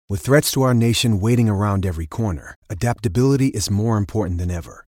With threats to our nation waiting around every corner, adaptability is more important than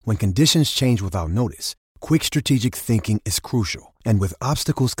ever. When conditions change without notice, quick strategic thinking is crucial. And with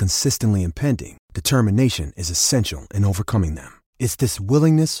obstacles consistently impending, determination is essential in overcoming them. It's this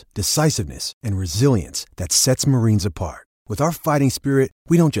willingness, decisiveness, and resilience that sets Marines apart. With our fighting spirit,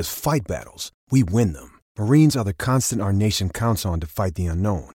 we don't just fight battles, we win them. Marines are the constant our nation counts on to fight the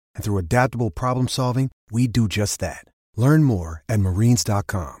unknown. And through adaptable problem solving, we do just that. Learn more at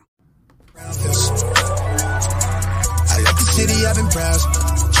marines.com. I left the city, I've been browsing,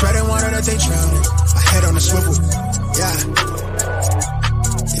 treading water that they drowning. My head on a swivel, yeah.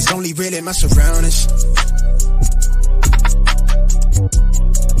 It's only really my surroundings.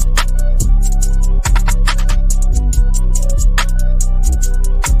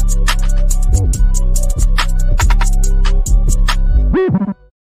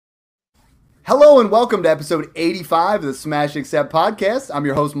 Hello and welcome to episode 85 of the Smash Accept podcast. I'm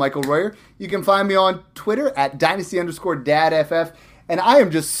your host, Michael Royer. You can find me on Twitter at Dynasty_DadFF, and I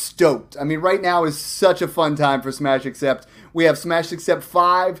am just stoked. I mean, right now is such a fun time for Smash Accept. We have Smash Accept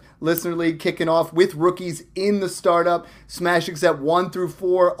 5 Listener League kicking off with rookies in the startup. Smash Accept 1 through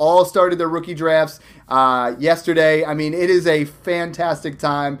 4 all started their rookie drafts yesterday. I mean, it is a fantastic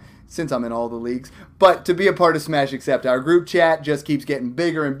time since I'm in all the leagues. But to be a part of Smash Accept, our group chat just keeps getting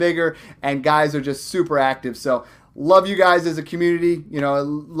bigger and bigger, and guys are just super active. So love you guys as a community. You know, I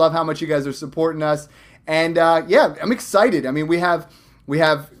love how much you guys are supporting us. And yeah, I'm excited. I mean, we have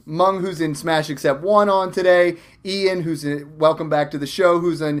Mung, who's in Smash Accept 1 on today. Ian, who's welcome back to the show,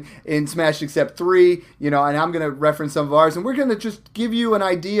 who's in Smash Accept 3. You know, and I'm going to reference some of ours. And we're going to just give you an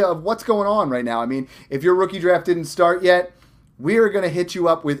idea of what's going on right now. I mean, if your rookie draft didn't start yet, we are going to hit you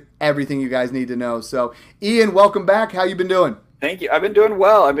up with everything you guys need to know. So, Ian, welcome back. How you been doing? Thank you. I've been doing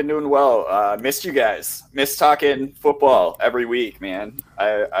well. Missed you guys. Missed talking football every week, man.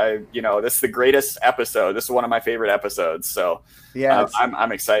 This is the greatest episode. This is one of my favorite episodes. So, yeah,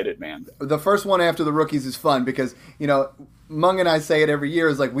 I'm excited, man. The first one after the rookies is fun because, you know, Mung and I say it every year,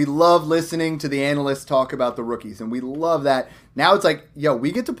 is like we love listening to the analysts talk about the rookies, and we love that. Now it's like, yo,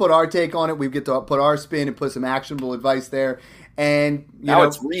 we get to put our take on it. We get to put our spin and put some actionable advice there. And now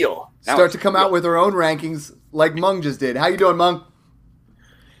it's real. Start to come out with our own rankings like Mung just did. How you doing, Mung?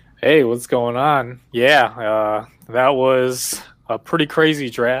 Hey, what's going on? Yeah, that was a pretty crazy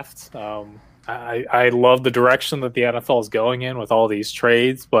draft. I love the direction that the NFL is going in with all these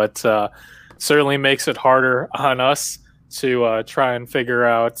trades, but certainly makes it harder on us to try and figure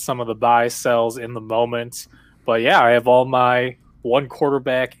out some of the buy sells in the moment. But yeah, I have all my one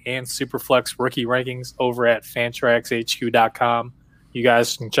quarterback and Superflex rookie rankings over at fantraxhq.com. You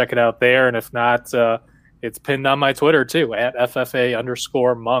guys can check it out there. And if not, it's pinned on my Twitter too, at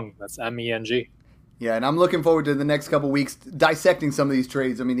FFA_Mung. That's MENG. Yeah, and I'm looking forward to the next couple weeks dissecting some of these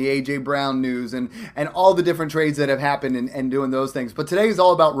trades. I mean, the A.J. Brown news and all the different trades that have happened and doing those things. But today is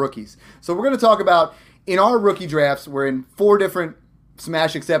all about rookies. So we're going to talk about, in our rookie drafts, we're in 4 different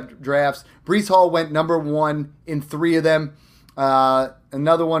Smash Accept drafts. Breece Hall went number 1 in 3 of them.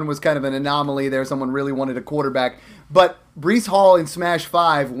 Another one was kind of an anomaly there. Someone really wanted a quarterback. But Breece Hall in Smash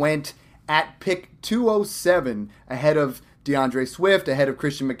 5 went at pick 207 ahead of DeAndre Swift, ahead of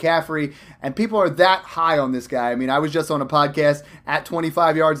Christian McCaffrey. And people are that high on this guy. I mean, I was just on a podcast at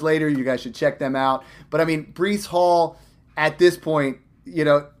 25 yards later. You guys should check them out. But I mean, Breece Hall at this point, you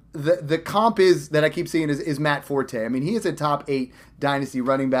know, the comp is that I keep seeing is Matt Forte. I mean, he is a top 8 dynasty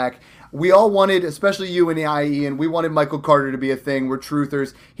running back. We all wanted, especially you and I, Ian, we wanted Michael Carter to be a thing. We're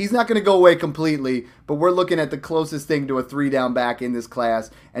truthers. He's not going to go away completely, but we're looking at the closest thing to a 3-down back in this class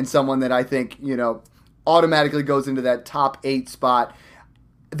and someone that I think, you know, automatically goes into that top 8 spot.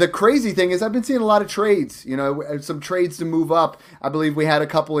 The crazy thing is I've been seeing a lot of trades, you know, some trades to move up. I believe we had a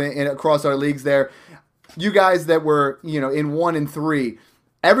couple in across our leagues there. You guys that were, you know, in 1 and 3,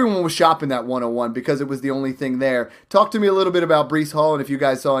 everyone was shopping that 101 because it was the only thing there. Talk to me a little bit about Breece Hall and if you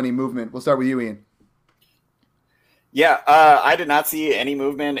guys saw any movement. We'll start with you, Ian. Yeah, I did not see any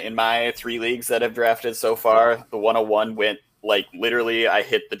movement in my 3 leagues that have drafted so far. The 101 went, like, literally I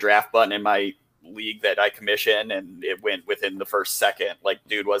hit the draft button in my league that I commissioned and it went within the first second. Like,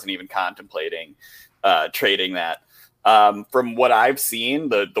 dude wasn't even contemplating trading that. From what I've seen,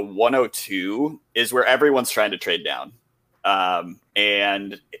 the 102 is where everyone's trying to trade down.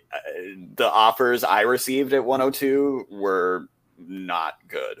 And the offers I received at 102 were not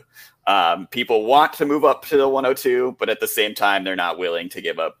good. People want to move up to the 102, but at the same time, they're not willing to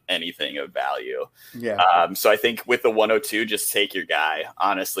give up anything of value. Yeah. So I think with the 102, just take your guy,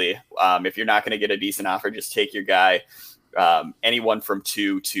 honestly. If you're not going to get a decent offer, just take your guy. Anyone from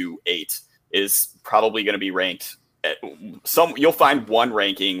 2 to 8 is probably going to be ranked you'll find one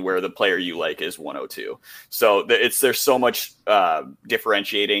ranking where the player you like is 102. So there's so much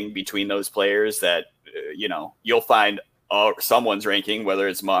differentiating between those players that you'll find someone's ranking, whether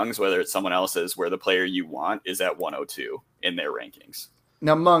it's Mung's, whether it's someone else's, where the player you want is at 102 in their rankings.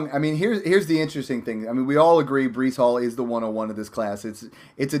 Now, Mung, I mean, here's the interesting thing. I mean, we all agree Breece Hall is the 101 of this class.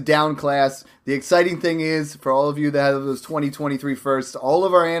 It's a down class. The exciting thing is, for all of you that have those 2023 firsts, all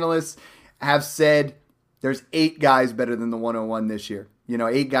of our analysts have said there's 8 guys better than the 101 this year.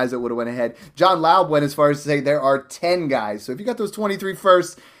 8 guys that would have went ahead. John Laub went as far as to say there are 10 guys. So if you got those 23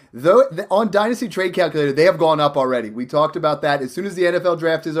 firsts, though, on Dynasty Trade Calculator, they have gone up already. We talked about that. As soon as the NFL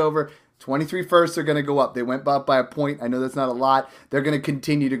draft is over, 23 firsts are going to go up. They went up by a point. I know that's not a lot. They're going to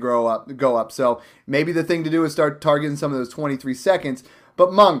continue to go up. So maybe the thing to do is start targeting some of those 23 seconds.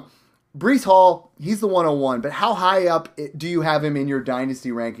 But Mung, Breece Hall, he's the 101, but how high up do you have him in your dynasty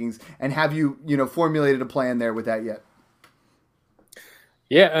rankings, and have you, formulated a plan there with that yet?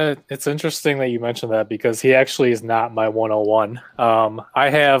 Yeah, it's interesting that you mentioned that because he actually is not my 101. I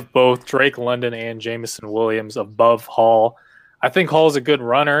have both Drake London and Jameson Williams above Hall. I think Hall's a good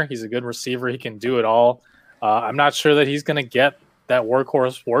runner. He's a good receiver. He can do it all. I'm not sure that he's going to get that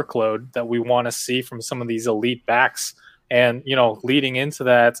workhorse workload that we want to see from some of these elite backs. And, leading into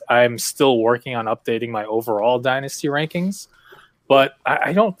that, I'm still working on updating my overall dynasty rankings. But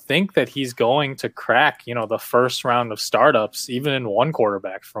I don't think that he's going to crack, the first round of startups, even in one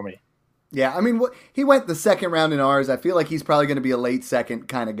quarterback for me. Yeah, I mean, he went the second round in ours. I feel like he's probably going to be a late second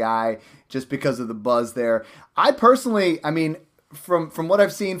kind of guy just because of the buzz there. I personally, I mean, from what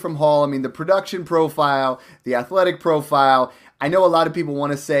I've seen from Hall, I mean, the production profile, the athletic profile, I know a lot of people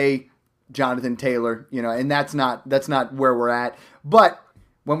want to say Jonathan Taylor, and that's not where we're at. But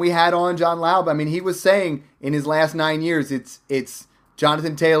when we had on John Laub, I mean, he was saying in his last 9 years, it's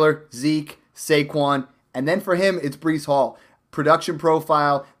Jonathan Taylor, Zeke, Saquon, and then for him, it's Breece Hall. Production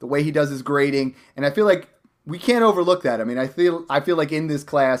profile, the way he does his grading, and I feel like we can't overlook that. I mean, I feel like in this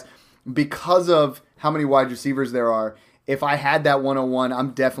class, because of how many wide receivers there are, if I had that 101,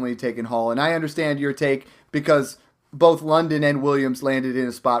 I'm definitely taking Hall. And I understand your take because both London and Williams landed in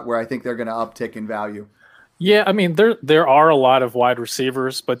a spot where I think they're going to uptick in value. Yeah, I mean, there are a lot of wide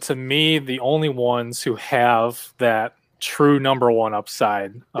receivers, but to me, the only ones who have that true number one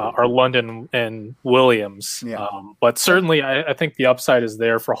upside are London and Williams. Yeah. But certainly, I think the upside is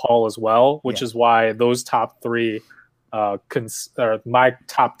there for Hall as well, which is why those top three, my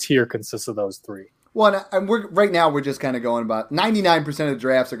top tier consists of those three. Well, and right now we're just kind of going about 99% of the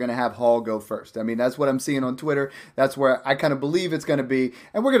drafts are going to have Hall go first. I mean, that's what I'm seeing on Twitter. That's where I kind of believe it's going to be.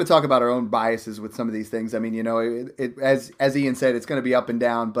 And we're going to talk about our own biases with some of these things. I mean, as Ian said, it's going to be up and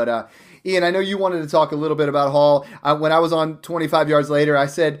down. But Ian, I know you wanted to talk a little bit about Hall. When I was on 25 Yards Later, I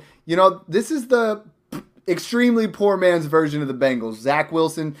said, this is the extremely poor man's version of the Bengals. Zach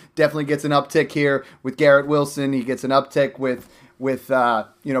Wilson definitely gets an uptick here with Garrett Wilson. He gets an uptick with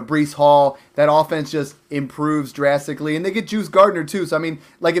Breece Hall. That offense just improves drastically, and they get Juice Gardner too. So I mean,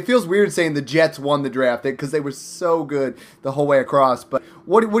 like, it feels weird saying the Jets won the draft because they were so good the whole way across. But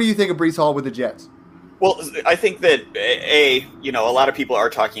what do you think of Breece Hall with the Jets? Well, I think that a lot of people are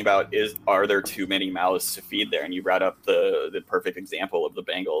talking about are there too many mouths to feed there? And you brought up the perfect example of the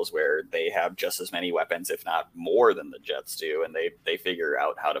Bengals, where they have just as many weapons, if not more, than the Jets do, and they figure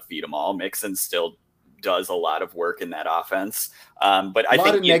out how to feed them all. Mixon still does a lot of work in that offense. But I think a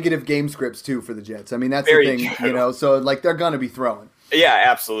lot of negative game scripts too for the Jets. I mean, that's the thing, so like they're going to be throwing. Yeah,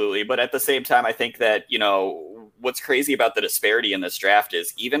 absolutely. But at the same time, I think that, what's crazy about the disparity in this draft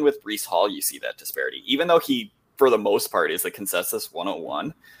is even with Breece Hall, you see that disparity. Even though he, for the most part, is a consensus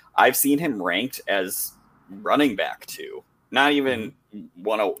 101, I've seen him ranked as running back too. Not even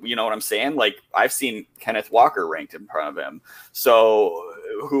you know what I'm saying? Like, I've seen Kenneth Walker ranked in front of him. So,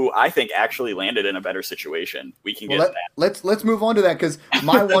 who I think actually landed in a better situation. We can get to that. Let's move on to that, because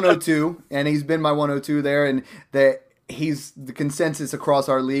my 102, and he's been my 102 there, and he's the consensus across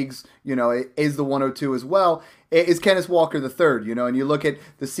our leagues, is the 102 as well, is Kenneth Walker III, and you look at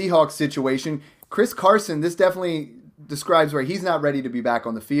the Seahawks situation, Chris Carson, this definitely describes where he's not ready to be back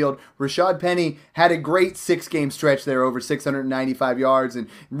on the field. Rashad Penny had a great 6-game stretch there, over 695 yards, and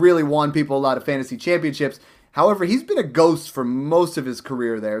really won people a lot of fantasy championships. However, he's been a ghost for most of his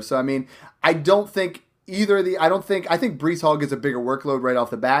career there. So, I mean, I think Breece Hall gets a bigger workload right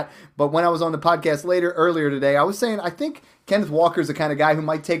off the bat. But when I was on the podcast earlier today, I was saying I think Kenneth Walker's the kind of guy who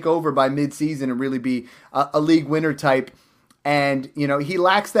might take over by midseason and really be a league winner type. And, he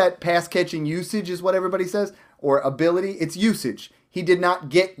lacks that pass catching usage is what everybody says, or ability. It's usage. He did not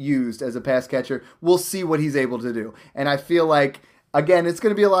get used as a pass catcher. We'll see what he's able to do. And I feel like, again, it's going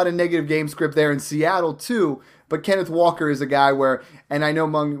to be a lot of negative game script there in Seattle too. But Kenneth Walker is a guy where, and I know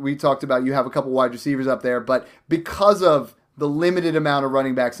Mung, we talked about you have a couple wide receivers up there, but because of the limited amount of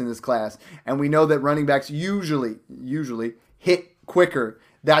running backs in this class, and we know that running backs usually hit quicker,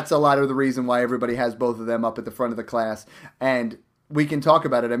 that's a lot of the reason why everybody has both of them up at the front of the class. And we can talk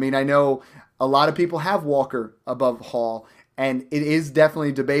about it. I mean, I know a lot of people have Walker above Hall, and it is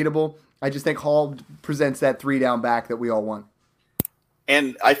definitely debatable. I just think Hall presents that 3-down back that we all want.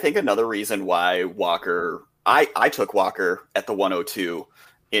 And I think another reason why Walker, I took Walker at the 102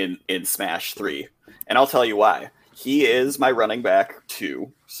 in Smash 3. And I'll tell you why. He is my running back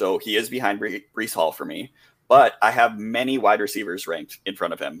 2, so he is behind Breece Hall for me. But I have many wide receivers ranked in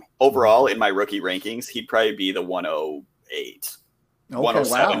front of him. Overall, in my rookie rankings, he'd probably be the 108. Okay,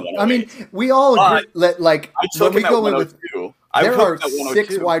 wow. I mean, we all agree. Like, when we go in with, there are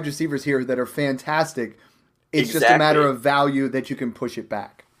 6 wide receivers here that are fantastic. It's just a matter of value that you can push it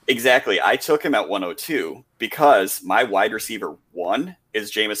back. Exactly. I took him at 102 because my wide receiver 1 is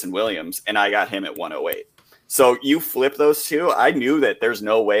Jameson Williams, and I got him at 108. So you flip those two, I knew that there's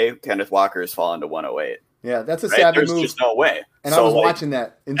no way Kenneth Walker has fallen to 108. Yeah, that's a savvy move. There's just no way. And I was watching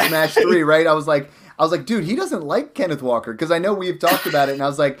that in Smash 3, right? I was like, dude, he doesn't like Kenneth Walker, because I know we've talked about it, and I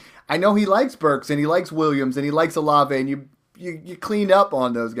was like, I know he likes Burks, and he likes Williams, and he likes Olave, and you cleaned up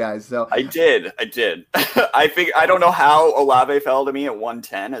on those guys. So I did. I don't know how Olave fell to me at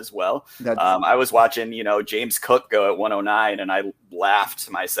 110 as well. I was watching, James Cook go at 109, and I laughed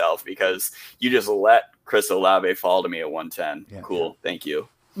to myself because you just let Chris Olave fall to me at 110. Yeah, cool. Yeah. Thank you.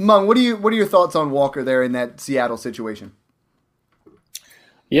 Mung, what are your thoughts on Walker there in that Seattle situation?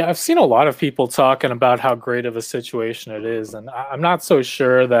 Yeah, I've seen a lot of people talking about how great of a situation it is, and I'm not so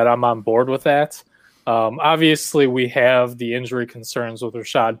sure that I'm on board with that. Obviously, we have the injury concerns with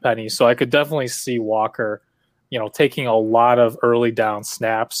Rashad Penny, so I could definitely see Walker, taking a lot of early down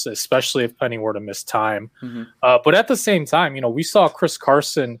snaps, especially if Penny were to miss time. Mm-hmm. But at the same time, we saw Chris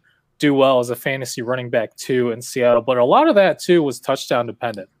Carson do well as a fantasy running back too in Seattle, but a lot of that too was touchdown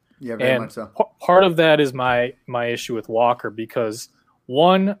dependent. Yeah, very much so. Part of that is my issue with Walker because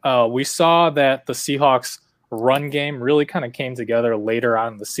one, we saw that the Seahawks run game really kind of came together later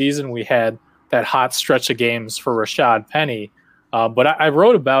on in the season. We had that hot stretch of games for Rashad Penny, but I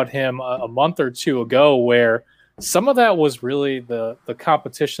wrote about him a month or two ago where some of that was really the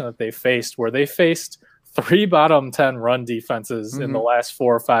competition that they faced, where they faced 3 bottom 10 run defenses in the last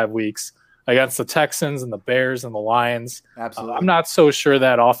 4 or 5 weeks against the Texans and the Bears and the Lions. Absolutely. I'm not so sure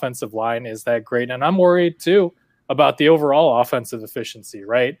that offensive line is that great. And I'm worried too about the overall offensive efficiency,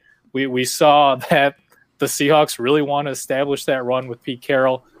 right? We saw that the Seahawks really want to establish that run with Pete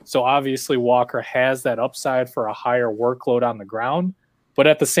Carroll. So obviously Walker has that upside for a higher workload on the ground. But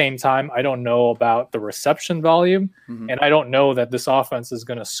at the same time, I don't know about the reception volume, and I don't know that this offense is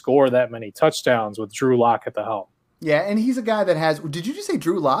going to score that many touchdowns with Drew Lock at the helm. Yeah, and he's a guy that has – did you just say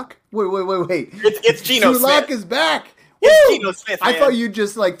Drew Lock? Wait. It's Geno Smith. Drew Lock is back. It's Geno Smith, man. I thought you'd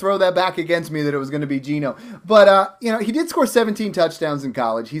just throw that back against me that it was going to be Geno. But, he did score 17 touchdowns in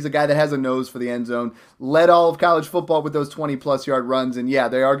college. He's a guy that has a nose for the end zone, led all of college football with those 20-plus yard runs. And, yeah,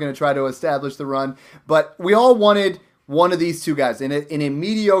 they are going to try to establish the run. But we all wanted – one of these two guys. In a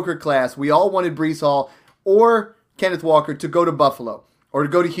mediocre class, we all wanted Breece Hall or Kenneth Walker to go to Buffalo or to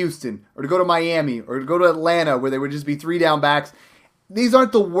go to Houston or to go to Miami or to go to Atlanta where they would just be 3-down backs. These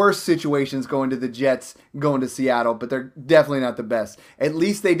aren't the worst situations going to the Jets, going to Seattle, but they're definitely not the best. At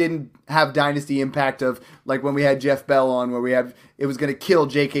least they didn't have dynasty impact of like when we had Jeff Bell on where it was going to kill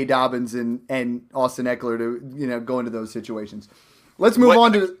J.K. Dobbins and Austin Eckler to go into those situations. Let's move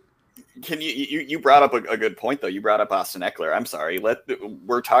on to... Can you brought up a good point though? You brought up Austin Eckler. I'm sorry.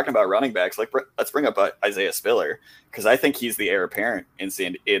 We're talking about running backs. Let's bring up Isaiah Spiller because I think he's the heir apparent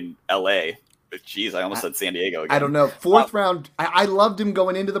in L.A. Jeez, I almost said San Diego again. I don't know. Fourth round. I loved him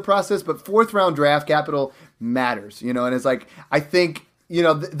going into the process, but 4th round draft capital matters. And it's like I think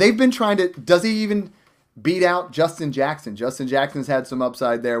they've been trying to. Does he even beat out Justin Jackson? Justin Jackson's had some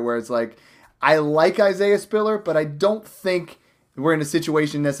upside there where it's like I like Isaiah Spiller, but I don't think we're in a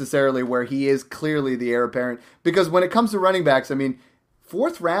situation necessarily where he is clearly the heir apparent. Because when it comes to running backs, I mean,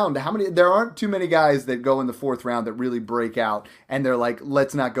 4th round, there aren't too many guys that go in the 4th round that really break out and they're like,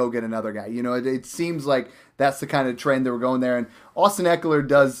 let's not go get another guy. It seems like that's the kind of trend that we're going there. And Austin Eckler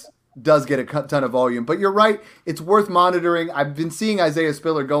does get a ton of volume. But you're right, it's worth monitoring. I've been seeing Isaiah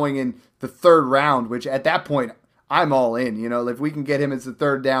Spiller going in the 3rd round, which at that point, I'm all in. If we can get him as a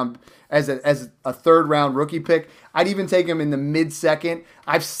 3rd down, as a 3rd round rookie pick, I'd even take him in the mid-2nd.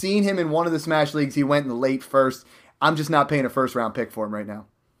 I've seen him in one of the Smash leagues. He went in the late 1st. I'm just not paying a 1st round pick for him right now.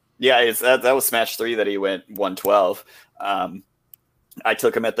 Yeah, that was Smash 3 that he went 112. I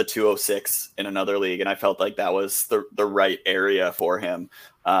took him at the 206 in another league, and I felt like that was the right area for him.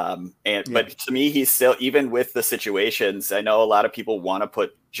 But to me, he's still, even with the situations, I know a lot of people want to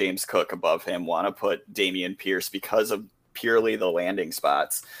put James Cook above him, want to put Dameon Pierce because of purely the landing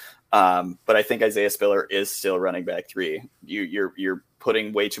spots. But I think Isaiah Spiller is still running back 3. You're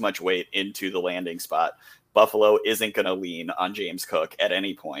putting way too much weight into the landing spot. Buffalo isn't going to lean on James Cook at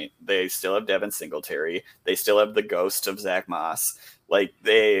any point. They still have Devin Singletary. They still have the ghost of Zach Moss. Like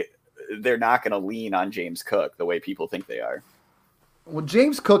they're not going to lean on James Cook the way people think they are. Well,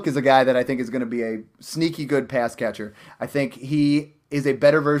 James Cook is a guy that I think is going to be a sneaky good pass catcher. I think he is a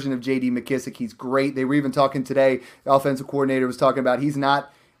better version of J.D. McKissick. He's great. They were even talking today, the offensive coordinator was talking about he's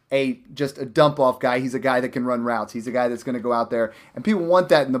not just a dump-off guy. He's a guy that can run routes. He's a guy that's going to go out there. And people want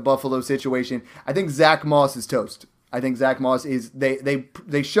that in the Buffalo situation. I think Zach Moss is toast. I think Zach Moss is –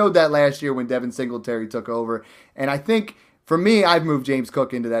 they showed that last year when Devin Singletary took over. And I think, for me, I've moved James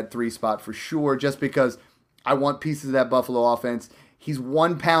Cook into that 3 spot for sure just because I want pieces of that Buffalo offense. He's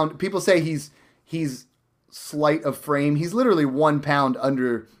 1 pound – people say he's slight of frame. He's literally 1 pound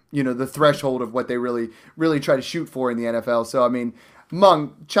under, the threshold of what they really, really try to shoot for in the NFL. So, I mean –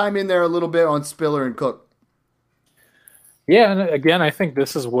 Mung, chime in there a little bit on Spiller and Cook. Yeah, and again, I think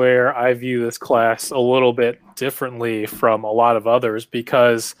this is where I view this class a little bit differently from a lot of others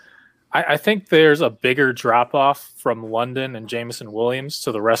because I think there's a bigger drop-off from London and Jameson Williams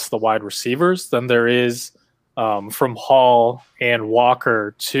to the rest of the wide receivers than there is from Hall and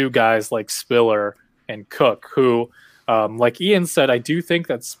Walker to guys like Spiller and Cook, who, like Ian said, I do think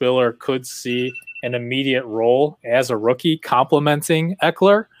that Spiller could see an immediate role as a rookie complementing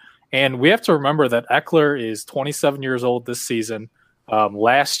Ekeler. And we have to remember that Ekeler is 27 years old this season.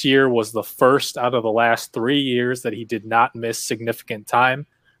 Last year was the first out of the last 3 years that he did not miss significant time.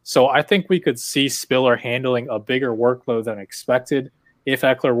 So I think we could see Spiller handling a bigger workload than expected if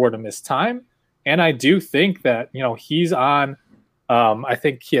Ekeler were to miss time. And I do think that, he's on, I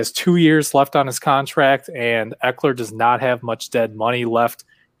think he has 2 years left on his contract, and Ekeler does not have much dead money left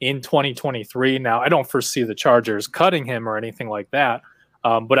in 2023. Now, I don't foresee the Chargers cutting him or anything like that,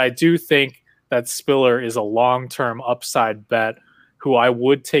 but I do think that Spiller is a long-term upside bet who I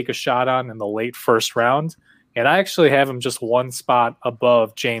would take a shot on in the late first round. And I actually have him just 1 spot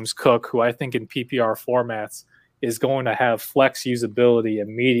above James Cook, who I think in PPR formats is going to have flex usability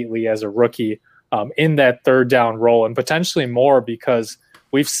immediately as a rookie in that third down role, and potentially more because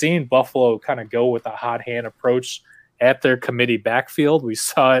we've seen Buffalo kind of go with a hot hand approach at their committee backfield. We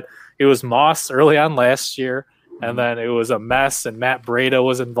saw it. It was Moss early on last year, and then it was a mess, and Matt Breida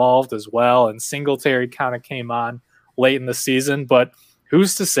was involved as well, and Singletary kind of came on late in the season. But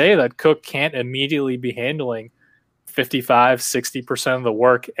who's to say that Cook can't immediately be handling 55, 60% of the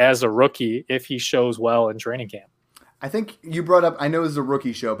work as a rookie if he shows well in training camp? I think you brought up, I know this is a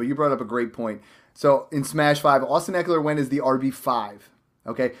rookie show, but you brought up a great point. So in Smash 5, Austin Ekeler went as the RB5.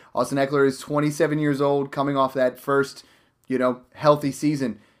 Okay, Austin Ekeler is 27 years old, coming off that first, healthy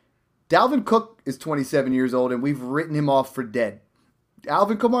season. Dalvin Cook is 27 years old, and we've written him off for dead.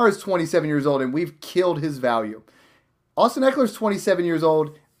 Alvin Kamara is 27 years old, and we've killed his value. Austin Ekeler is 27 years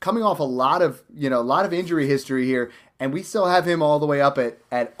old, coming off a lot of injury history here, and we still have him all the way up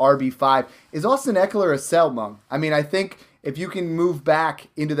at RB5. Is Austin Ekeler a sell, Mung? I mean, I think if you can move back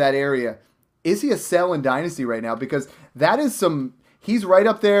into that area, is he a sell in Dynasty right now? Because that is he's right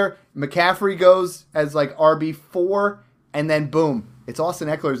up there. McCaffrey goes as like RB4, and then boom, it's Austin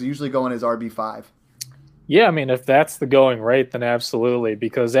Ekeler's usually going as RB5. Yeah, I mean, if that's the going rate, then absolutely.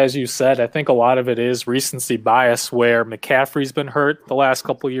 Because as you said, I think a lot of it is recency bias where McCaffrey's been hurt the last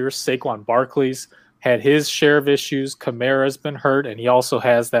couple of years. Saquon Barkley's had his share of issues. Kamara's been hurt, and he also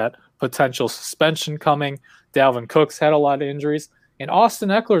has that potential suspension coming. Dalvin Cook's had a lot of injuries. And Austin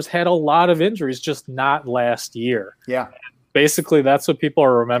Ekeler's had a lot of injuries, just not last year. Yeah. Basically, that's what people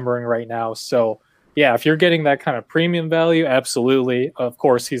are remembering right now. So, yeah, if you're getting that kind of premium value, absolutely. Of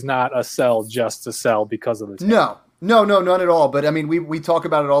course, he's not a sell just to sell because of the team. No, none at all. But, I mean, we talk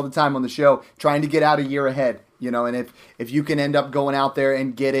about it all the time on the show, trying to get out a year ahead, and if you can end up going out there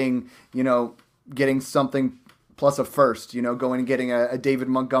and getting something plus a first, going and getting a David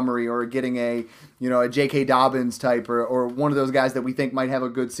Montgomery or getting a J.K. Dobbins type or one of those guys that we think might have a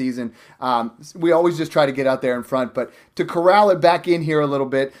good season. We always just try to get out there in front. But to corral it back in here a little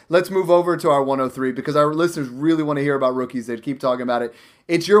bit, let's move over to our 103 because our listeners really want to hear about rookies. They keep talking about it.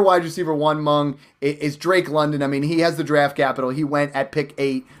 It's your wide receiver 1, Mung. It's Drake London. I mean, he has the draft capital. He went at pick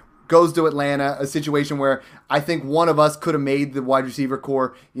 8. goes to Atlanta, a situation where I think one of us could have made the wide receiver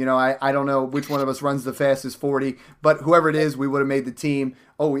core. You know, I don't know which one of us runs the fastest 40, but whoever it is, we would have made the team.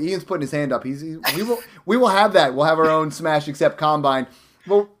 Oh, Ian's putting his hand up. We will have that. We'll have our own Smash Accept Combine.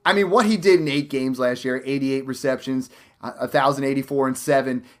 Well, I mean, what he did in 8 games last year, 88 receptions, 1,084 and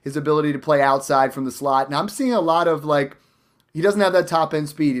 7, his ability to play outside from the slot. And I'm seeing a lot of, like, he doesn't have that top end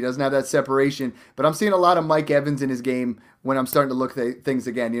speed. He doesn't have that separation, but I'm seeing a lot of Mike Evans in his game when I'm starting to look at things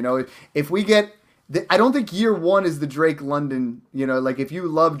again. You know, if we get, I don't think year 1 is the Drake London, you know, like if you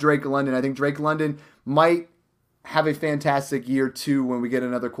love Drake London, I think Drake London might have a fantastic year 2 when we get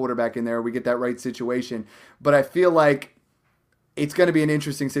another quarterback in there, we get that right situation. But I feel like it's going to be an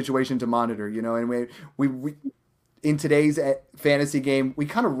interesting situation to monitor, you know, and we in today's fantasy game, we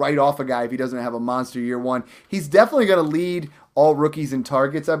kind of write off a guy if he doesn't have a monster year 1. He's definitely going to lead all rookies in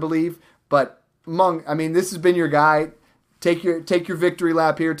targets, I believe. But Mung, I mean, this has been your guy. Take your victory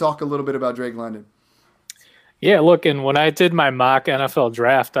lap here. Talk a little bit about Drake London. Yeah, look, and when I did my mock NFL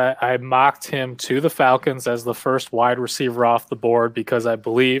draft, I mocked him to the Falcons as the first wide receiver off the board because I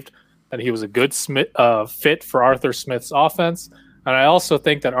believed that he was a good fit for Arthur Smith's offense. And I also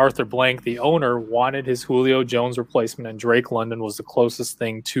think that Arthur Blank, the owner, wanted his Julio Jones replacement, and Drake London was the closest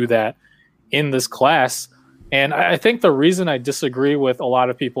thing to that in this class. And I think the reason I disagree with a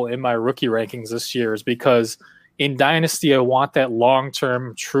lot of people in my rookie rankings this year is because in Dynasty, I want that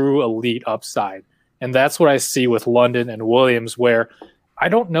long-term true elite upside. And that's what I see with London and Williams, where I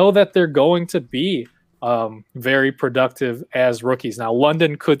don't know that they're going to be very productive as rookies. Now,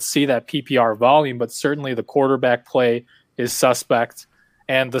 London could see that PPR volume, but certainly the quarterback play is suspect.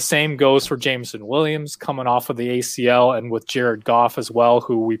 And the same goes for Jameson Williams coming off of the ACL, and with Jared Goff as well,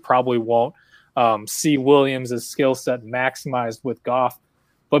 who we probably won't see Williams' skill set maximized with Goff.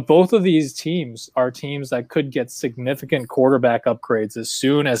 But both of these teams are teams that could get significant quarterback upgrades as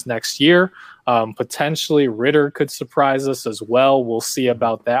soon as next year. Potentially Ritter could surprise us as well. We'll see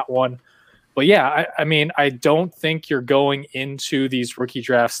about that one. But yeah, I mean, I don't think you're going into these rookie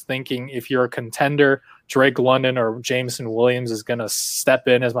drafts thinking if you're a contender, Drake London or Jameson Williams is going to step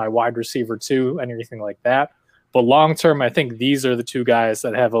in as my wide receiver too, and anything like that. But long term, I think these are the two guys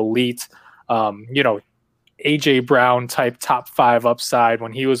that have elite, A.J. Brown type top 5 upside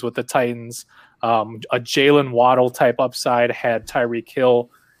when he was with the Titans. A Jalen Waddle type upside had Tyreek Hill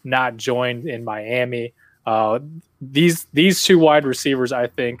not joined in Miami. These two wide receivers, I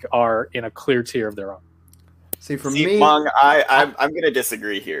think, are in a clear tier of their own. See, for me, Mung, I'm going to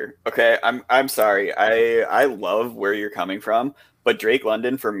disagree here. Okay, I'm sorry. I love where you're coming from, but Drake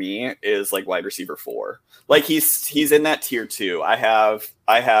London for me is like wide receiver 4. Like he's in that tier 2. I have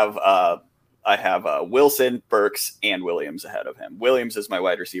Wilson, Burks, and Williams ahead of him. Williams is my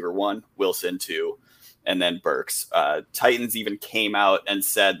wide receiver 1, Wilson 2, and then Burks. Titans even came out and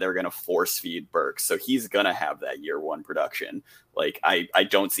said they're going to force feed Burks, so he's going to have that year 1 production. Like I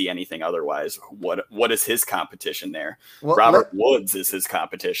don't see anything otherwise. What is his competition there? Well, Robert Woods is his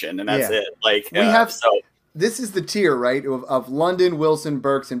competition, and that's it. Like we have. So this is the tier, right, of London, Wilson,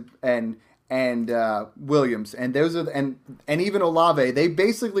 Burks, and Williams, and those are and even Olave. They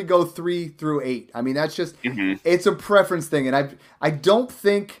basically go 3 through 8. I mean, that's just it's a preference thing, and I don't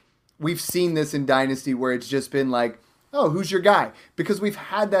think we've seen this in Dynasty where it's just been like, oh, who's your guy? Because we've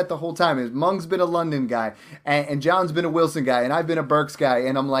had that the whole time. Mung's been a London guy, and John's been a Wilson guy, and I've been a Burks guy,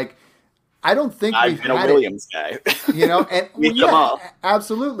 and I'm like, I don't think I've been a Williams guy. You know, and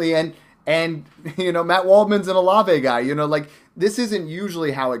absolutely, and Matt Waldman's an Olave guy. You know, like this isn't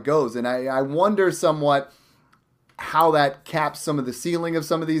usually how it goes, and I wonder somewhat how that caps some of the ceiling of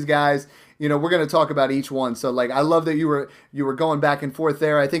some of these guys. You know, we're going to talk about each one. So, like, I love that you were going back and forth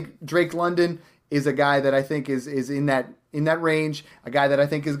there. I think Drake London is a guy that I think is in that range, a guy that I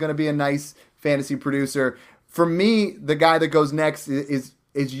think is going to be a nice fantasy producer. For me, the guy that goes next is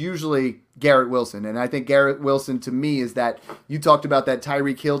usually Garrett Wilson. And I think Garrett Wilson, to me, is that you talked about that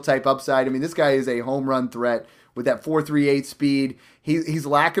Tyreek Hill type upside. I mean, this guy is a home run threat with that 4.38 speed. He's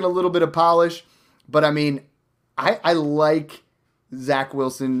lacking a little bit of polish, but I mean, I like Zach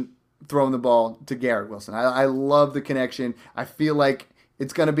Wilson throwing the ball to Garrett Wilson. I love the connection. I feel like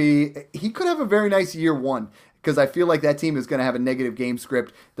it's going to be, he could have a very nice year 1 because I feel like that team is going to have a negative game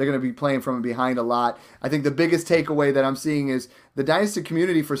script. They're going to be playing from behind a lot. I think the biggest takeaway that I'm seeing is the Dynasty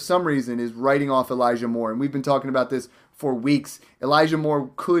community, for some reason, is writing off Elijah Moore. And we've been talking about this for weeks. Elijah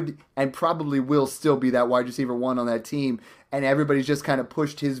Moore could and probably will still be that wide receiver 1 on that team. And everybody's just kind of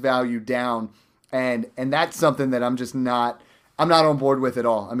pushed his value down. And that's something that I'm not on board with at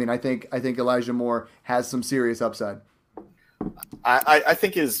all. I mean, I think Elijah Moore has some serious upside. I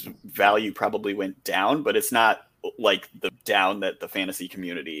think his value probably went down, but it's not like the down that the fantasy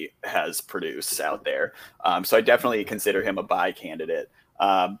community has produced out there. So I definitely consider him a buy candidate.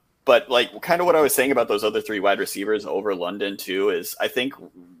 But like kind of what I was saying about those other 3 wide receivers over London too is I think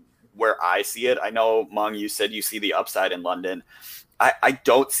where I see it, I know Mung, you said you see the upside in London. I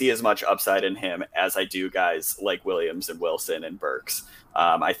don't see as much upside in him as I do guys like Williams and Wilson and Burks.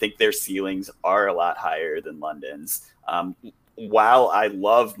 I think their ceilings are a lot higher than London's. While I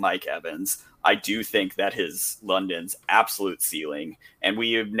love Mike Evans, I do think that his London's absolute ceiling, and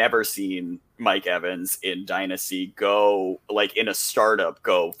we have never seen Mike Evans in Dynasty go like in a startup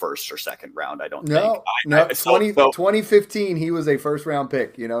go first or second round. I don't think. No, 2015, he was a first round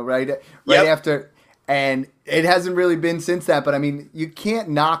pick, right after. And it hasn't really been since that, but I mean, you can't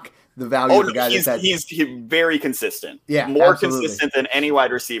knock the value of the guy that's had. He's very consistent. Yeah, more absolutely. Consistent than any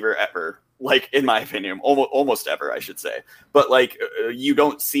wide receiver ever. Like, in my opinion, almost ever, I should say. But like, you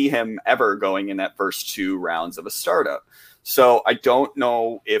don't see him ever going in that first 2 rounds of a startup. So I don't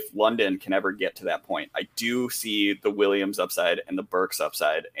know if London can ever get to that point. I do see the Williams upside and the Burks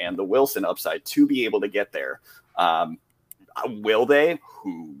upside and the Wilson upside to be able to get there. Will they?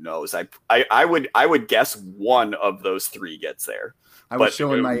 Who knows? I would guess one of those 3 gets there. I was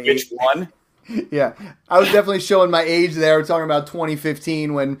showing my age. Which one? Yeah, I was definitely showing my age there. We're talking about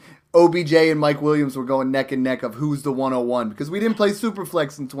 2015 when OBJ and Mike Williams were going neck and neck of who's the 101 because we didn't play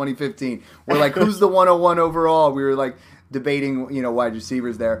Superflex in 2015. We're like, who's the 101 overall? We were like debating, wide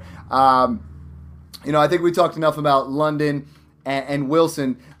receivers there. I think we talked enough about London and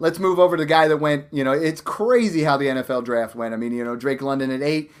Wilson. Let's move over to the guy that went, it's crazy how the NFL draft went. I mean, Drake London at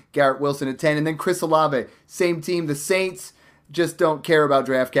 8, Garrett Wilson at 10, and then Chris Olave, same team. The Saints just don't care about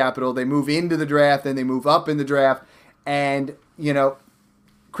draft capital. They move into the draft, then they move up in the draft. And,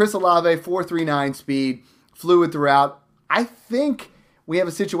 Chris Olave, 4.39 speed, fluid throughout. I think we have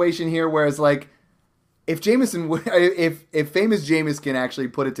a situation here where it's like, if famous Jameis can actually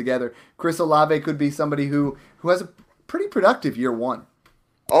put it together, Chris Olave could be somebody who has a pretty productive year 1.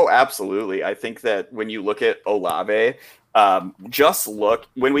 Oh, absolutely. I think that when you look at Olave, just look,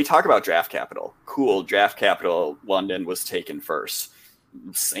 when we talk about draft capital, draft capital, London was taken first.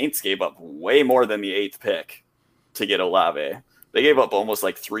 Saints gave up way more than the 8th pick to get Olave. They gave up almost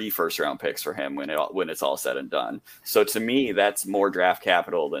like 3 first-round picks for him when it's all said and done. So to me, that's more draft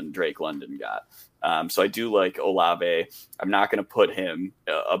capital than Drake London got. So I do like Olave. I'm not going to put him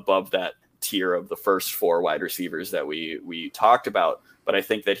above that tier of the first 4 wide receivers that we talked about, but I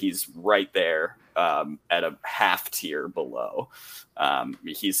think that he's right there at a half tier below.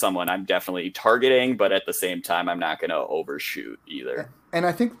 He's someone I'm definitely targeting, but at the same time, I'm not going to overshoot either. And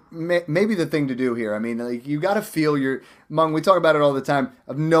I think maybe the thing to do here, I mean, like you got to feel Mung, we talk about it all the time,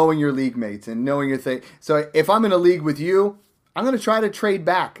 of knowing your league mates and knowing your thing. So if I'm in a league with you, I'm going to try to trade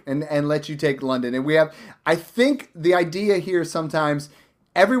back and let you take London. And I think the idea here sometimes,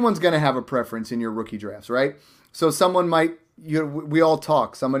 everyone's going to have a preference in your rookie drafts, right? So someone might, we all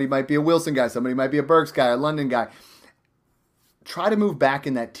talk. Somebody might be a Wilson guy. Somebody might be a Burks guy, a London guy. Try to move back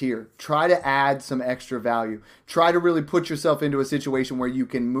in that tier. Try to add some extra value. Try to really put yourself into a situation where you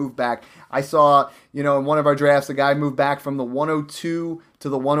can move back. I saw, in one of our drafts, a guy moved back from the 102 to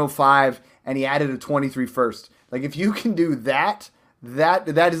the 105, and he added a 23 first. Like, if you can do that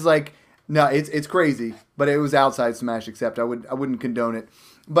is like, no, it's crazy, but it was outside smash accept. I wouldn't condone it.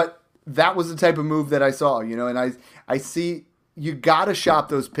 But that was the type of move that I saw, and I see you got to shop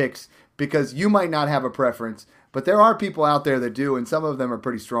those picks because you might not have a preference, but there are people out there that do, and some of them are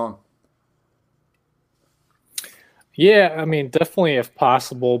pretty strong. Yeah, I mean, definitely if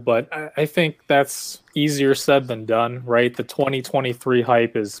possible, but I think that's easier said than done, right? The 2023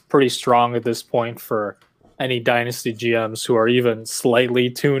 hype is pretty strong at this point for any Dynasty GMs who are even slightly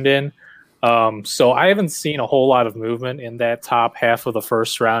tuned in. So I haven't seen a whole lot of movement in that top half of the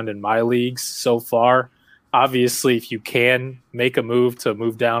first round in my leagues so far. Obviously, if you can make a move to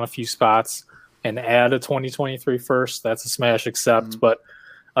move down a few spots and add a 2023 first, that's a smash accept. Mm-hmm. But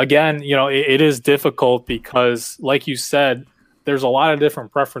again, it is difficult because, like you said, there's a lot of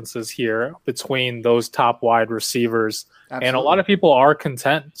different preferences here between those top wide receivers. Absolutely. And a lot of people are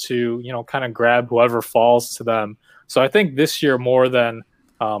content to, kind of grab whoever falls to them. So I think this year more than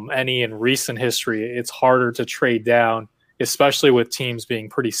any in recent history, it's harder to trade down, especially with teams being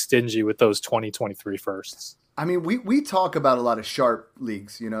pretty stingy with those 2023 firsts. I mean, we talk about a lot of sharp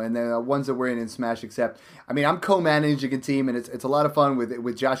leagues, and the ones that we're in Smash Accept. I mean, I'm co-managing a team, and it's a lot of fun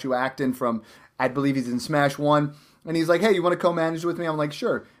with Joshua Acton from, I believe he's in Smash 1, and he's like, hey, you want to co-manage with me? I'm like,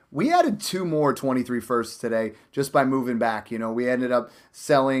 sure. We added 2 more 23 firsts today just by moving back. We ended up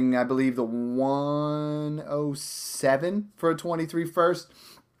selling, I believe, the 107 for a 23 first.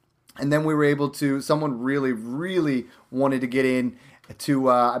 And then we were able to, someone really, really wanted to get in to,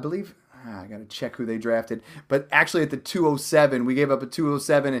 I believe, I got to check who they drafted. But actually at the 207, we gave up a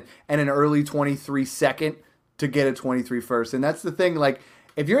 207 and an early 23 second to get a 23 first. And that's the thing, like,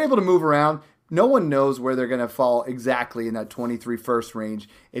 if you're able to move around, no one knows where they're going to fall exactly in that 23 first range.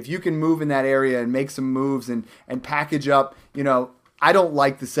 If you can move in that area and make some moves and package up, I don't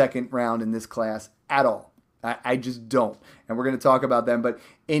like the second round in this class at all. I just don't. And we're going to talk about them. But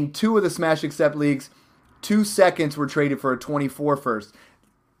in 2 of the Smash Accept leagues, 2 seconds were traded for a 24 first.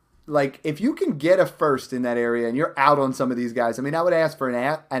 Like, if you can get a first in that area and you're out on some of these guys, I mean, I would ask for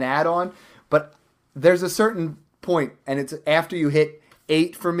an add-on, but there's a certain point, and it's after you hit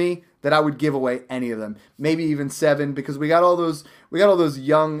 8 for me, that I would give away any of them. Maybe even 7, because we got all those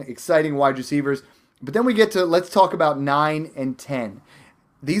young, exciting wide receivers. But then we get to, let's talk about 9 and 10.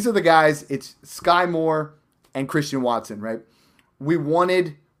 These are the guys, it's Sky Moore and Christian Watson, right? We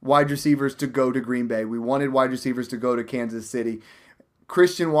wanted wide receivers to go to Green Bay. We wanted wide receivers to go to Kansas City.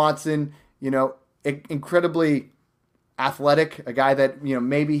 Christian Watson, incredibly athletic, a guy that,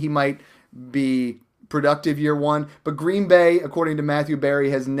 maybe he might be productive year one. But Green Bay, according to Matthew Berry,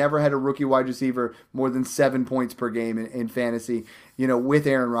 has never had a rookie wide receiver more than 7 points per game in fantasy, with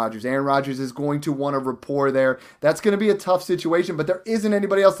Aaron Rodgers. Aaron Rodgers is going to want a rapport there. That's going to be a tough situation, but there isn't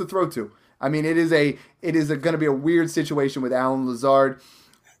anybody else to throw to. I mean, it is going to be a weird situation with Allen Lazard.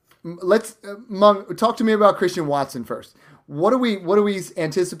 Let's talk to me about Christian Watson first. What are we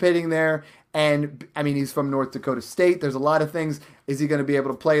anticipating there? And I mean, he's from North Dakota State. There's a lot of things. Is he going to be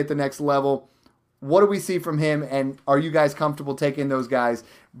able to play at the next level? What do we see from him? And are you guys comfortable taking those guys,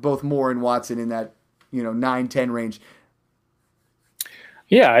 both Moore and Watson, in that 9-10 range?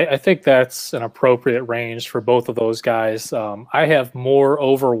 Yeah, I think that's an appropriate range for both of those guys. I have Moore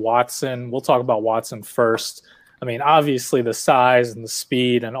over Watson. We'll talk about Watson first. I mean, obviously the size and the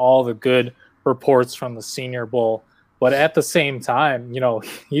speed and all the good reports from the Senior Bowl. But at the same time,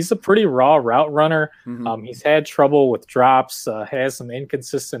 he's a pretty raw route runner. Mm-hmm. He's had trouble with drops, has some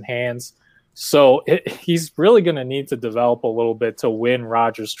inconsistent hands. So he's really going to need to develop a little bit to win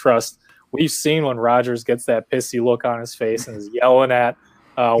Rodgers' trust. We've seen when Rodgers gets that pissy look on his face and is yelling at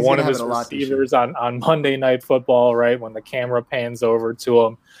one of his receivers on Monday Night Football, right, when the camera pans over to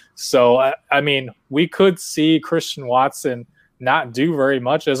him. So, I mean, we could see Christian Watson not do very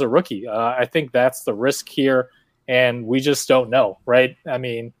much as a rookie. I think that's the risk here, and we just don't know, right? I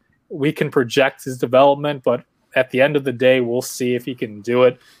mean, we can project his development, but at the end of the day, we'll see if he can do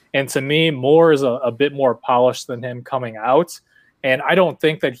it. And to me, Moore is a bit more polished than him coming out, and I don't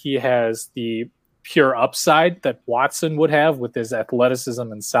think that he has the pure upside that Watson would have with his athleticism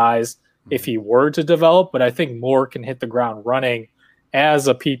and size if he were to develop, but I think Moore can hit the ground running as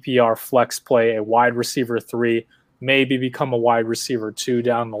a PPR flex play, a wide receiver 3, maybe become a wide receiver 2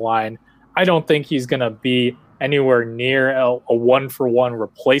 down the line. I don't think he's going to be anywhere near a 1-for-1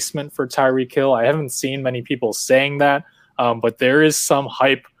 replacement for Tyreek Hill. I haven't seen many people saying that, but there is some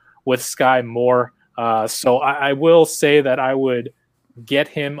hype with Sky Moore. So I will say that I would get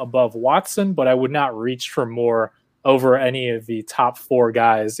him above Watson, but I would not reach for Moore over any of the top 4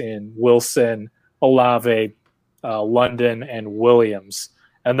 guys in Wilson, Olave, London, and Williams.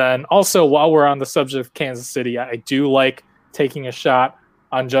 And then also, while we're on the subject of Kansas City, I do like taking a shot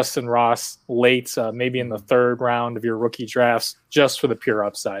on Justin Ross late, maybe in the 3rd round of your rookie drafts, just for the pure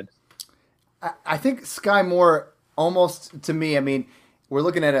upside. I think Sky Moore, almost to me, I mean, we're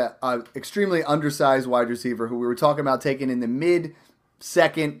looking at a extremely undersized wide receiver who we were talking about taking in the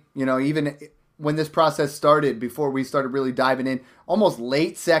mid-second, even when this process started, before we started really diving in, almost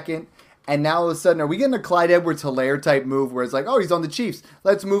late second. And now all of a sudden, are we getting a Clyde Edwards-Hilaire type move where it's like, oh, he's on the Chiefs,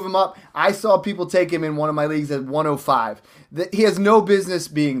 let's move him up? I saw people take him in one of my leagues at 105. He has no business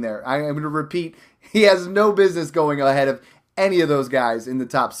being there. I'm going to repeat, he has no business going ahead of any of those guys in the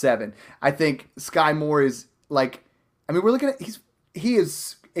top 7. I think Sky Moore is like, I mean, we're looking at, he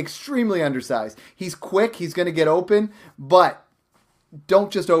is extremely undersized. He's quick, he's going to get open, but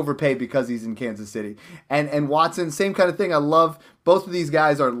don't just overpay because he's in Kansas City. And Watson, same kind of thing. I love both of these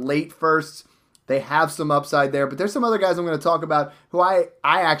guys are late firsts. They have some upside there, but there's some other guys I'm going to talk about who I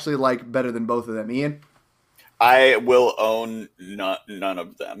actually like better than both of them. Ian? I will own none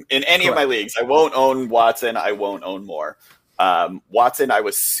of them. In any of my leagues, I won't own Watson. I won't own Moore. Watson, I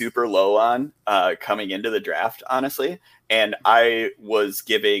was super low on coming into the draft, honestly. And I was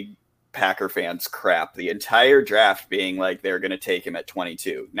giving Packer fans crap the entire draft, being like they're going to take him at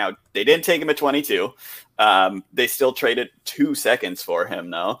 22. Now, they didn't take him at 22. They still traded 2 seconds for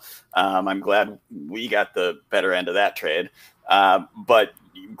him, though. I'm glad we got the better end of that trade. But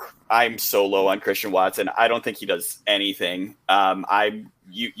I'm so low on Christian Watson. I don't think he does anything.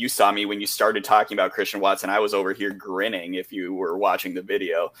 You saw me when you started talking about Christian Watson. I was over here grinning if you were watching the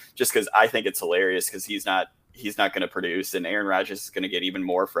video, just because I think it's hilarious because he's not going to produce, and Aaron Rodgers is going to get even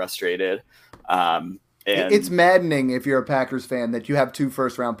more frustrated. And it's maddening if you're a Packers fan that you have 2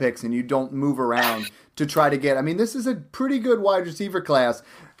 first-round picks and you don't move around to try to get. I mean, this is a pretty good wide receiver class,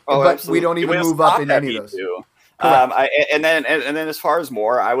 but absolutely. We don't even move up in any of those. And then as far as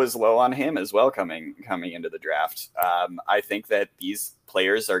Moore, I was low on him as well coming into the draft. I think that these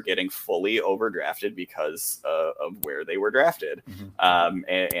players are getting fully overdrafted because of where they were drafted,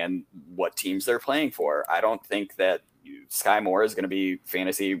 and what teams they're playing for. I don't think that Sky Moore is going to be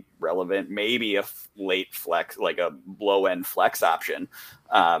fantasy relevant, maybe a late flex, like a low end flex option.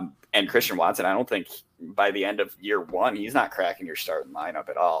 And Christian Watson, I don't think by the end of year 1, he's not cracking your starting lineup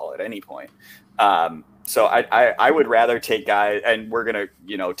at all at any point. So I would rather take guys, and we're going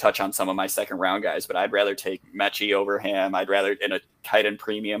to, touch on some of my second round guys, but I'd rather take Mechie over him. I'd rather, in a tight end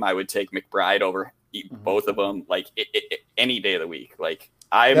premium, I would take McBride over both of them, like any day of the week. Like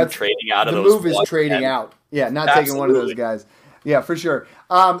I'm trading out of those. The move is trading out. Yeah, not taking one of those guys. Yeah, for sure.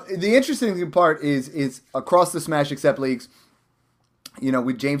 The interesting part is across the Smash Accept leagues,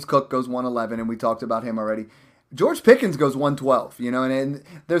 with James Cook goes 111, and we talked about him already. George Pickens goes 112, and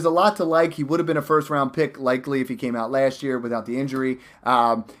there's a lot to like. He would have been a first-round pick likely if he came out last year without the injury.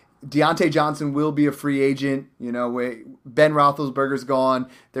 Deontay Johnson will be a free agent. Ben Roethlisberger's gone.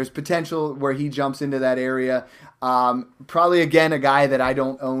 There's potential where he jumps into that area. Probably, again, a guy that I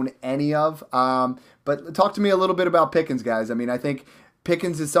don't own any of. But talk to me a little bit about Pickens, guys. I mean, I think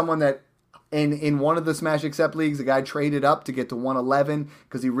Pickens is someone that in one of the Smash Accept leagues, the guy traded up to get to 111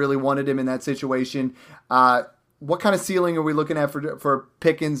 because he really wanted him in that situation. What kind of ceiling are we looking at for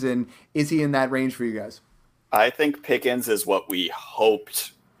Pickens, and is he in that range for you guys? I think Pickens is what we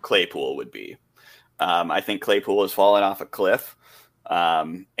hoped Claypool would be. I think Claypool has fallen off a cliff.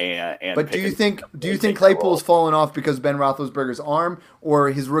 But do you think Claypool's fallen off because Ben Roethlisberger's arm,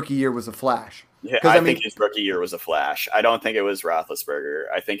 or his rookie year was a flash? Yeah, I think his rookie year was a flash. I don't think it was Roethlisberger.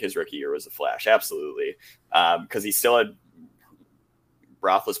 I think his rookie year was a flash, absolutely, because he still had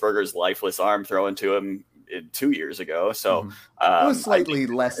Roethlisberger's lifeless arm thrown to him 2 years ago. So it was slightly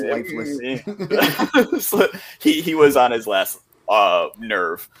less lifeless. He was on his last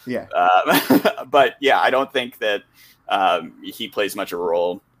nerve. Yeah. But yeah, I don't think that he plays much of a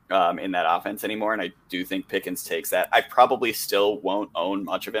role in that offense anymore. And I do think Pickens takes that. I probably still won't own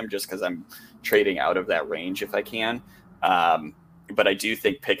much of him just because I'm trading out of that range if I can. But I do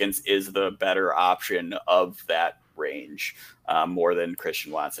think Pickens is the better option of that range, more than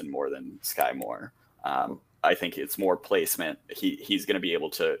Christian Watson, more than Sky Moore. I think it's more placement. He's going to be able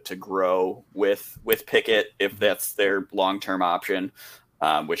to grow with Pickett if that's their long-term option,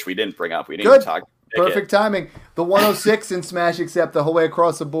 which we didn't bring up. We didn't talk. Perfect timing. The 106 in Smash Accept the whole way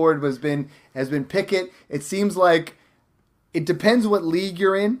across the board has been Pickett. It seems like it depends what league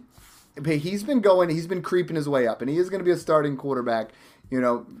you're in. He's been creeping his way up, and he is going to be a starting quarterback,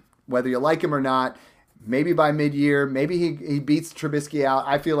 whether you like him or not. Maybe by mid-year, maybe he beats Trubisky out.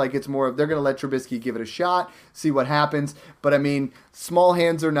 I feel like it's more of they're going to let Trubisky give it a shot, see what happens. But, I mean, small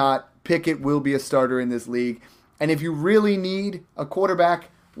hands or not, Pickett will be a starter in this league. And if you really need a quarterback,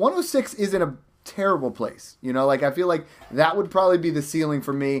 106 isn't a terrible place. I feel like that would probably be the ceiling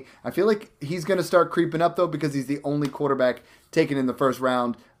for me. I feel like he's going to start creeping up, though, because he's the only quarterback taken in the first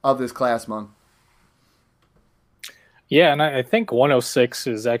round of this class, Mung. Yeah, and I think 106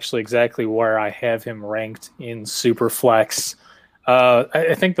 is actually exactly where I have him ranked in Superflex.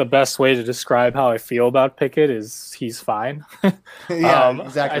 I think the best way to describe how I feel about Pickett is he's fine. Yeah,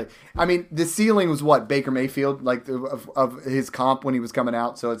 exactly. I mean, the ceiling was what? Baker Mayfield, like of his comp when he was coming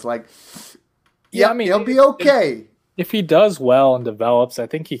out. So it's like, I mean, he'll be okay. If he does well and develops, I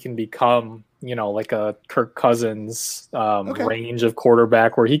think he can become, like a Kirk Cousins range of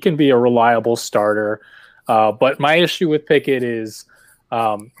quarterback where he can be a reliable starter. But my issue with Pickett is,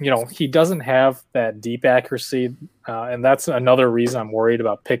 he doesn't have that deep accuracy, and that's another reason I'm worried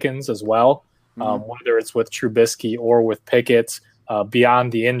about Pickens as well, whether it's with Trubisky or with Pickett,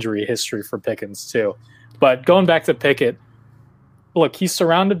 beyond the injury history for Pickens too. But going back to Pickett, look, he's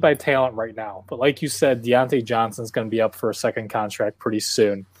surrounded by talent right now. But like you said, Deontay Johnson's going to be up for a second contract pretty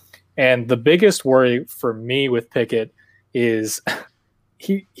soon. And the biggest worry for me with Pickett is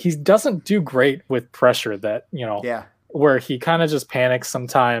he doesn't do great with pressure where he kind of just panics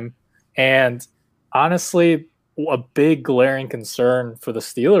sometime. And honestly, a big glaring concern for the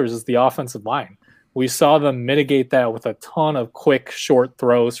Steelers is the offensive line. We saw them mitigate that with a ton of quick, short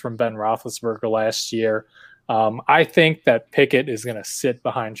throws from Ben Roethlisberger last year. I think that Pickett is going to sit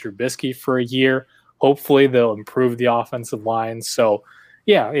behind Trubisky for a year. Hopefully they'll improve the offensive line. So,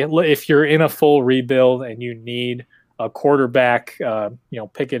 yeah, if you're in a full rebuild and you need a quarterback,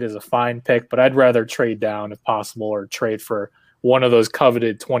 Pickett is a fine pick, but I'd rather trade down if possible or trade for one of those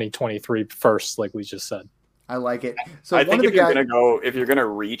coveted 2023 firsts, like we just said. I like it. So I think if you're gonna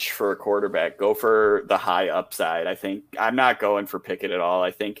reach for a quarterback, go for the high upside. I think I'm not going for Pickett at all.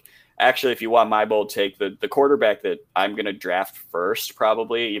 I think actually, if you want my bold take, the quarterback that I'm gonna draft first,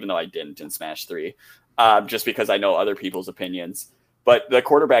 probably, even though I didn't in Smash 3, just because I know other people's opinions. But the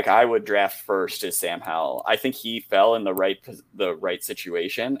quarterback I would draft first is Sam Howell. I think he fell in the right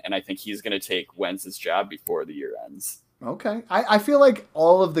situation, and I think he's going to take Wentz's job before the year ends. Okay. I feel like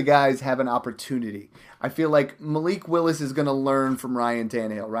all of the guys have an opportunity. I feel like Malik Willis is going to learn from Ryan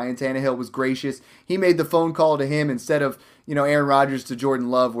Tannehill. Ryan Tannehill was gracious. He made the phone call to him instead of, Aaron Rodgers to Jordan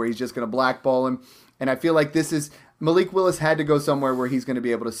Love, where he's just going to blackball him. And I feel like Malik Willis had to go somewhere where he's going to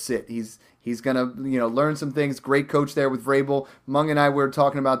be able to sit. He's going to, learn some things. Great coach there with Vrabel. Mung and I were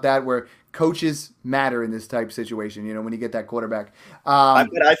talking about that, where coaches matter in this type of situation, when you get that quarterback.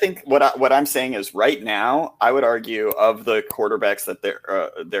 But I think what I'm saying is right now, I would argue of the quarterbacks that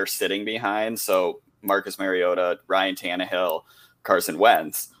they're sitting behind, so Marcus Mariota, Ryan Tannehill, Carson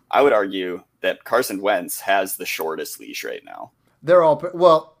Wentz, I would argue that Carson Wentz has the shortest leash right now. They're all –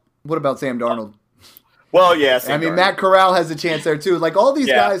 well, what about Sam Darnold? Well, yeah. Matt Corral has a chance there too. Like all these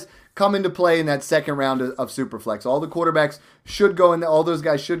guys – come into play in that second round of Superflex. All the quarterbacks should go in. All those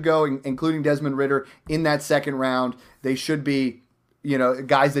guys should go, including Desmond Ridder, in that second round. They should be,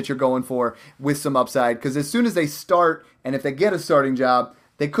 guys that you're going for with some upside. Because as soon as they start, and if they get a starting job,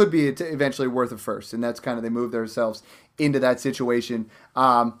 they could be eventually worth a first. And that's kind of, they move themselves into that situation.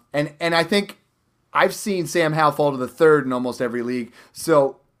 And I think I've seen Sam Howell fall to the third in almost every league.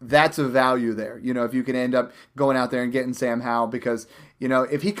 So that's a value there. If you can end up going out there and getting Sam Howell, because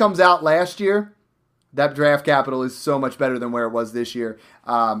if he comes out last year, that draft capital is so much better than where it was this year.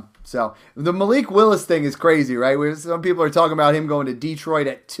 So the Malik Willis thing is crazy, right? Some people are talking about him going to Detroit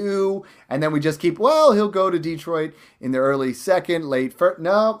at 2, and then we just he'll go to Detroit in the early second, late first.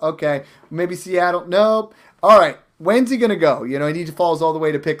 No, okay. Maybe Seattle. Nope. All right. When's he going to go? And he falls all the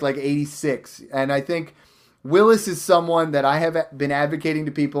way to pick like 86. And I think Willis is someone that I have been advocating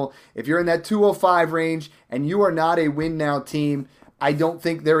to people. If you're in that 205 range and you are not a win now team, I don't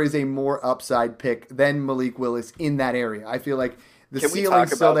think there is a more upside pick than Malik Willis in that area. I feel like the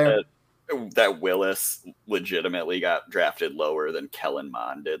ceiling's still there. That Willis legitimately got drafted lower than Kellen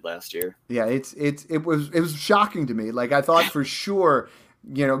Mond did last year. Yeah, it was shocking to me. Like I thought for sure,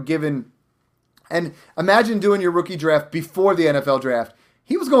 given, and imagine doing your rookie draft before the NFL draft.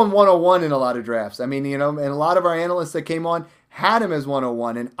 He was going 101 in a lot of drafts. I mean, and a lot of our analysts that came on had him as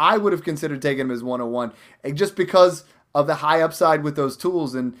 101, and I would have considered taking him as 101 just because of the high upside with those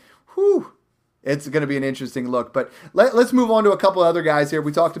tools. And it's going to be an interesting look. But let's move on to a couple other guys here.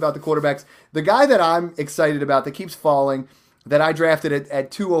 We talked about the quarterbacks. The guy that I'm excited about that keeps falling, that I drafted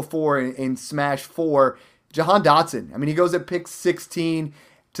at 204 in Smash 4, Jahan Dotson. I mean, he goes at pick 16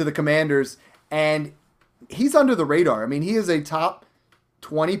 to the Commanders, and he's under the radar. I mean, he is a top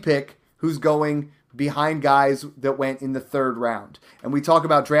 20 pick who's going behind guys that went in the third round. And we talk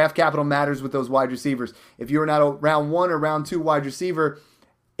about draft capital matters with those wide receivers. If you're not a round 1 or round 2 wide receiver,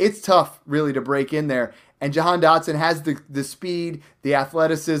 it's tough really to break in there. And Jahan Dotson has the speed, the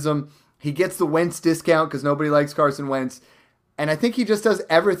athleticism. He gets the Wentz discount because nobody likes Carson Wentz. And I think he just does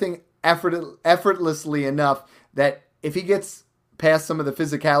everything effortlessly enough that if he gets past some of the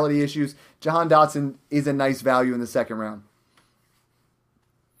physicality issues, Jahan Dotson is a nice value in the second round.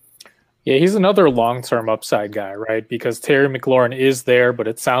 Yeah, he's another long-term upside guy, right? Because Terry McLaurin is there, but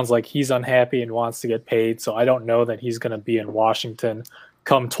it sounds like he's unhappy and wants to get paid. So I don't know that he's going to be in Washington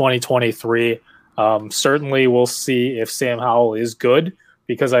come 2023. Certainly we'll see if Sam Howell is good,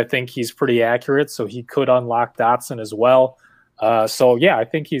 because I think he's pretty accurate. So he could unlock Dotson as well. I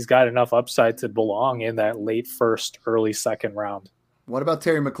think he's got enough upside to belong in that late first, early second round. What about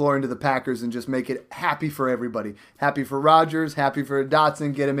Terry McLaurin to the Packers and just make it happy for everybody? Happy for Rodgers, happy for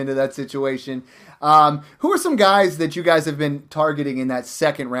Dotson, get him into that situation. Who are some guys that you guys have been targeting in that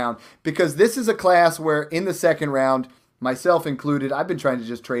second round? Because this is a class where in the second round, myself included, I've been trying to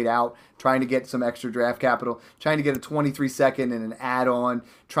just trade out, trying to get some extra draft capital, trying to get a 23 second and an add-on,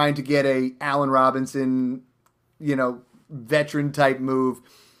 trying to get a Allen Robinson, veteran type move.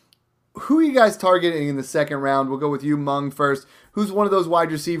 Who are you guys targeting in the second round? We'll go with you, Mung, first. Who's one of those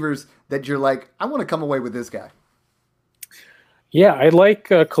wide receivers that you're like, I want to come away with this guy? Yeah, I like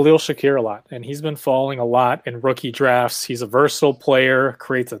Khalil Shakir a lot, and he's been falling a lot in rookie drafts. He's a versatile player,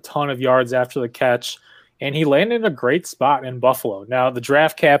 creates a ton of yards after the catch, and he landed in a great spot in Buffalo. Now, the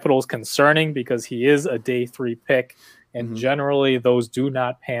draft capital is concerning because he is a day 3 pick, and generally those do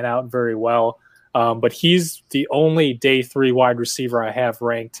not pan out very well. But he's the only day 3 wide receiver I have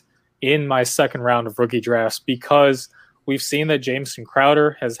ranked in my second round of rookie drafts because we've seen that Jameson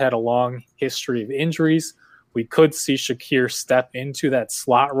Crowder has had a long history of injuries. We could see Shakir step into that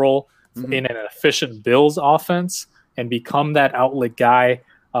slot role in an efficient Bills offense and become that outlet guy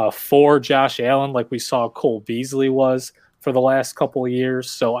for Josh Allen like we saw Cole Beasley was for the last couple of years.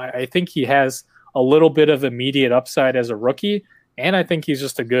 So I think he has a little bit of immediate upside as a rookie, and I think he's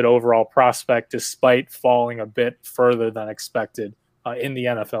just a good overall prospect despite falling a bit further than expected in the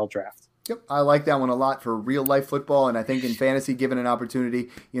NFL draft. Yep, I like that one a lot for real life football, and I think in fantasy, given an opportunity,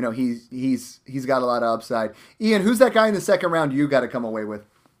 he's got a lot of upside. Ian, who's that guy in the second round you got to come away with?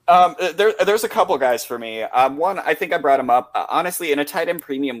 There's a couple guys for me. One, I think I brought him up. Honestly, in a tight end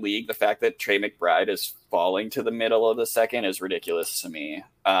premium league, the fact that Trey McBride is falling to the middle of the second is ridiculous to me.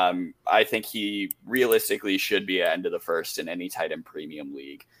 I think he realistically should be at end of the first in any tight end premium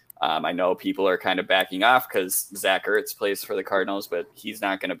league. I know people are kind of backing off because Zach Ertz plays for the Cardinals, but he's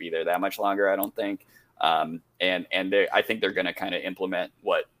not going to be there that much longer, I don't think. I think they're going to kind of implement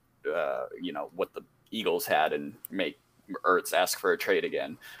what the Eagles had and make Ertz ask for a trade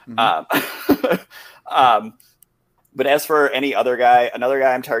again. But as for any other guy, another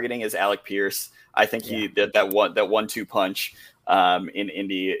guy I'm targeting is Alec Pierce. I think he did that 1-2 punch in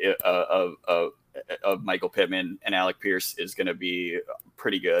Indy of Michael Pittman and Alec Pierce is going to be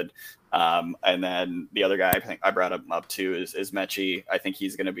pretty good. And then the other guy I think I brought him up too is Mechie. I think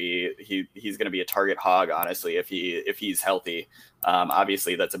he's going to be he's going to be a target hog, honestly, if he's healthy.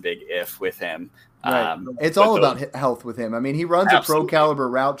 Obviously that's a big if with him. Right. It's all about health with him. I mean, he runs a pro caliber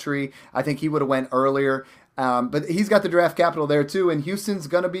route tree. I think he would have went earlier. But he's got the draft capital there too, and Houston's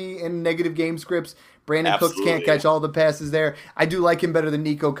going to be in negative game scripts. Brandon Cooks can't catch all the passes there. I do like him better than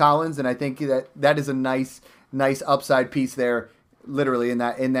Nico Collins, and I think that is a nice upside piece there, literally in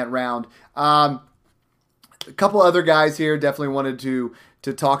that round. A couple other guys here definitely wanted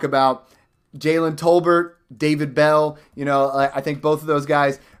to talk about. Jalen Tolbert, David Bell. I think both of those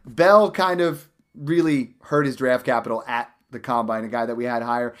guys. Bell kind of really hurt his draft capital at the combine, a guy that we had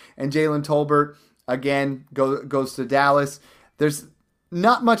higher, and Jalen Tolbert again goes to Dallas. There's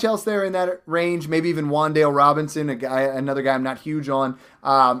not much else there in that range. Maybe even Wan'Dale Robinson, another guy I'm not huge on.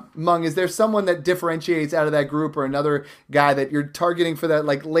 Mung, is there someone that differentiates out of that group, or another guy that you're targeting for that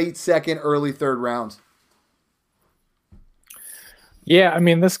like late second, early third rounds? Yeah, I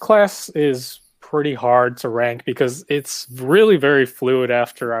mean, this class is pretty hard to rank because it's really very fluid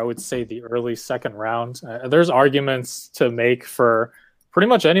after, I would say, the early second round. There's arguments to make for pretty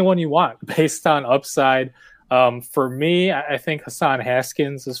much anyone you want based on upside. For me, I think Hassan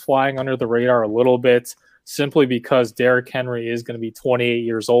Haskins is flying under the radar a little bit simply because Derrick Henry is going to be 28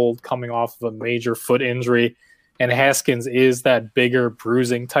 years old coming off of a major foot injury. And Haskins is that bigger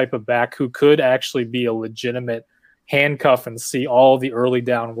bruising type of back who could actually be a legitimate handcuff and see all the early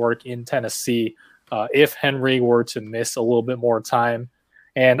down work in Tennessee if Henry were to miss a little bit more time.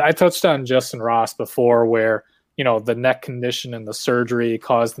 And I touched on Justin Ross before where, the neck condition and the surgery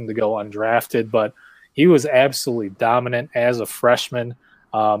caused him to go undrafted, but he was absolutely dominant as a freshman.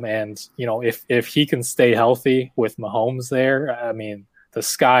 And if he can stay healthy with Mahomes there, I mean, the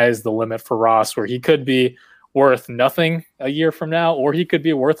sky is the limit for Ross, where he could be worth nothing a year from now, or he could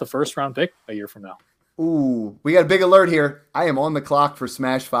be worth a first round pick a year from now. Ooh, we got a big alert here. I am on the clock for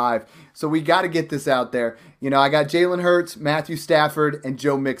Smash 5, so we got to get this out there. I got Jalen Hurts, Matthew Stafford, and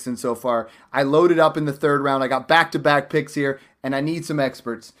Joe Mixon so far. I loaded up in the third round. I got back-to-back picks here, and I need some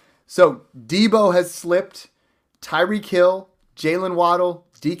experts. So Debo has slipped. Tyreek Hill, Jalen Waddle,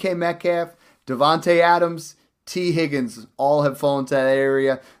 DK Metcalf, Devontae Adams, T. Higgins all have fallen to that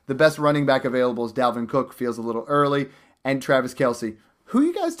area. The best running back available is Dalvin Cook, feels a little early, and Travis Kelce. Who are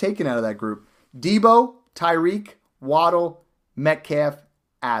you guys taking out of that group? Debo, Tyreek, Waddle, Metcalf,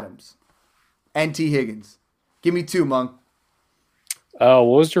 Adams, and T. Higgins. Give me two, Mung. What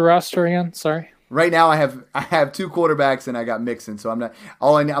was your roster again? Sorry. Right now, I have two quarterbacks and I got Mixon, so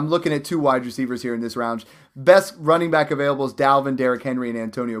I'm looking at two wide receivers here in this round. Best running back available is Dalvin, Derrick Henry, and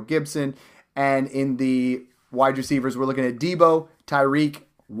Antonio Gibson. And in the wide receivers, we're looking at Debo, Tyreek,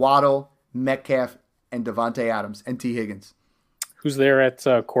 Waddle, Metcalf, and Devontae Adams, and T. Higgins. Who's there at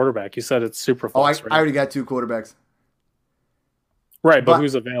quarterback? You said it's super flex, right? I already got two quarterbacks. Right, but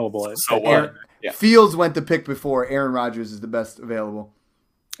who's available? Fields went the pick before. Aaron Rodgers is the best available.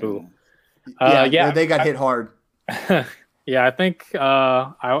 Ooh. They got hit hard. Yeah, I think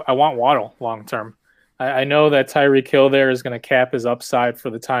I want Waddle long term. I know that Tyreek Hill there is going to cap his upside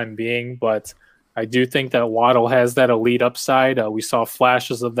for the time being, but I do think that Waddle has that elite upside. We saw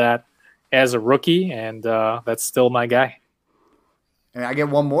flashes of that as a rookie, and that's still my guy. And I get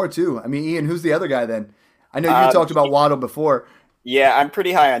one more too. I mean, Ian, who's the other guy then? I know you talked about Waddle before. Yeah, I'm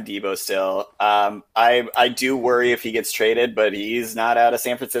pretty high on Debo still. I do worry if he gets traded, but he's not out of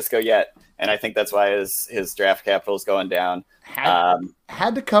San Francisco yet, and I think that's why his draft capital is going down.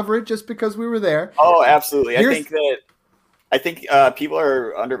 Had to cover it just because we were there. Oh, absolutely. I think people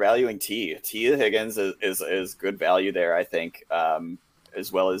are undervaluing T. Higgins is good value there. I think,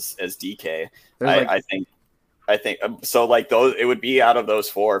 as well as DK. I think so. Like those, it would be out of those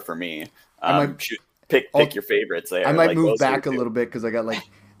four for me. Pick your favorites there. I might move back a little bit because I got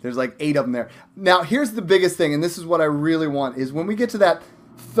there's 8 of them there. Now here's the biggest thing, and this is what I really want, is when we get to that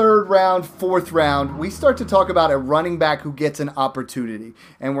 3rd round, 4th round, we start to talk about a running back who gets an opportunity.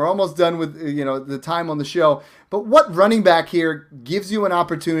 And we're almost done with the time on the show. But what running back here gives you an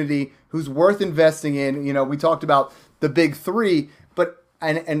opportunity who's worth investing in? We talked about the big 3, but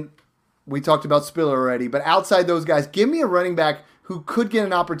and we talked about Spiller already. But outside those guys, give me a running back who could get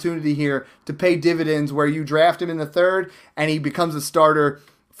an opportunity here to pay dividends where you draft him in the 3rd and he becomes a starter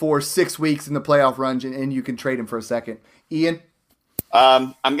for 6 weeks in the playoff run and you can trade him for a second. Ian?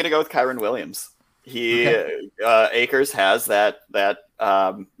 I'm going to go with Kyren Williams. Akers has that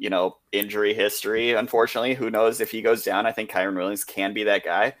injury history, unfortunately. Who knows if he goes down? I think Kyren Williams can be that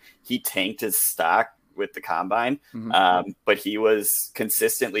guy. He tanked his stock with the combine, but he was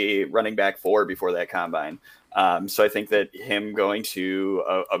consistently running back 4 before that combine. So I think that him going to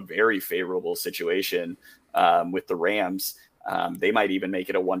a very favorable situation with the Rams, they might even make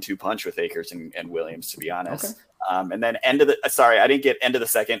it a 1-2 punch with Akers and Williams, to be honest. Okay. And then end of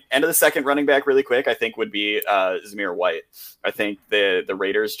the second running back really quick, I think would be Zamir White. I think the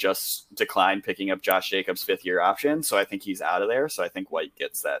Raiders just declined picking up Josh Jacobs' 5th-year option, so I think he's out of there. So I think White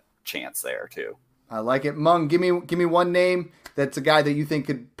gets that chance there too. I like it. Mung, give me one name that's a guy that you think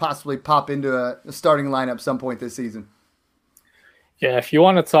could possibly pop into a starting lineup some point this season. Yeah, if you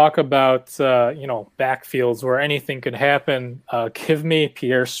want to talk about backfields where anything could happen, give me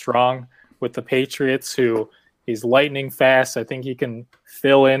Pierre Strong with the Patriots, who he's lightning fast. I think he can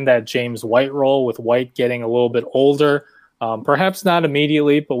fill in that James White role with White getting a little bit older. Perhaps not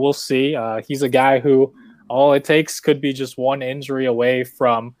immediately, but we'll see. He's a guy who all it takes could be just one injury away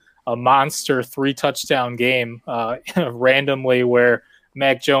from a monster 3-touchdown game randomly where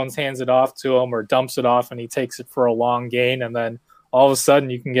Mac Jones hands it off to him or dumps it off and he takes it for a long gain. And then all of a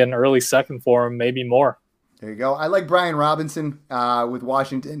sudden you can get an early second for him, maybe more. There you go. I like Brian Robinson with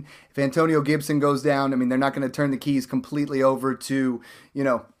Washington. If Antonio Gibson goes down, I mean, they're not going to turn the keys completely over to,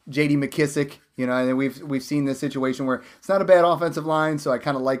 J.D. McKissick. And we've seen this situation where it's not a bad offensive line, so I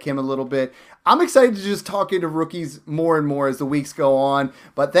kind of like him a little bit. I'm excited to just talk into rookies more and more as the weeks go on.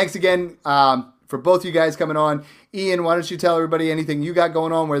 But thanks again for both you guys coming on. Ian, why don't you tell everybody anything you got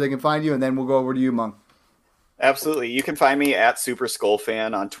going on, where they can find you, and then we'll go over to you, Mung. Absolutely. You can find me at Super Skull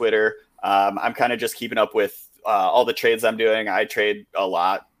Fan on Twitter. I'm kind of just keeping up with all the trades I'm doing. I trade a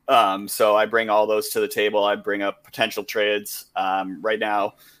lot. So I bring all those to the table. I bring up potential trades right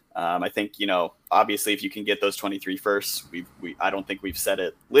now. I think, obviously if you can get those 23 firsts, I don't think we've said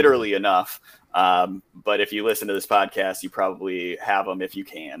it literally enough. But if you listen to this podcast, you probably have them if you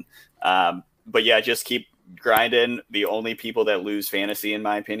can. But yeah, just keep grinding. The only people that lose fantasy, in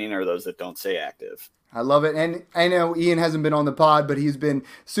my opinion, are those that don't stay active. I love it. And I know Ian hasn't been on the pod, but he's been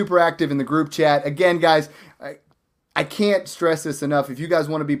super active in the group chat. Again, guys, I can't stress this enough. If you guys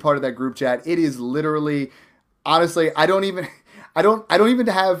want to be part of that group chat, it is literally, honestly, I don't even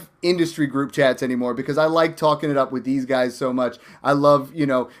have industry group chats anymore because I like talking it up with these guys so much. I love,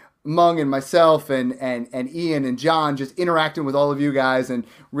 Mung and myself and Ian and John just interacting with all of you guys and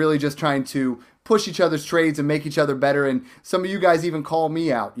really just trying to push each other's trades and make each other better. And some of you guys even call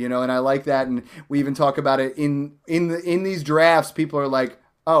me out, and I like that. And we even talk about it in these drafts. People are like,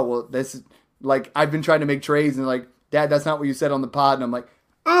 oh, well, this is like, I've been trying to make trades and like, Dad, that's not what you said on the pod. And I'm like,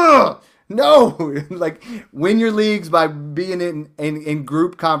 ugh, no, like win your leagues by being in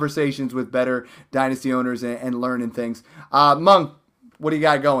group conversations with better dynasty owners and learning things. Mung, what do you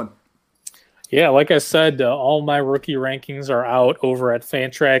got going? Yeah, like I said, all my rookie rankings are out over at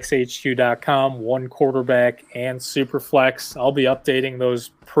fantraxhq.com, one quarterback and Superflex. I'll be updating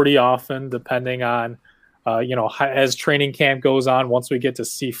those pretty often depending on, as training camp goes on. Once we get to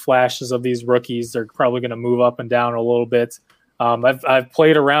see flashes of these rookies, they're probably going to move up and down a little bit. I've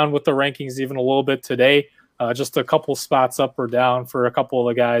played around with the rankings even a little bit today, just a couple spots up or down for a couple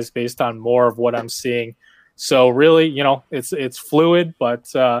of the guys based on more of what I'm seeing. So really, it's fluid, but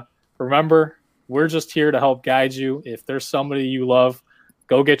remember, we're just here to help guide you. If there's somebody you love,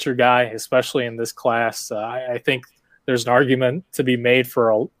 go get your guy, especially in this class. I think there's an argument to be made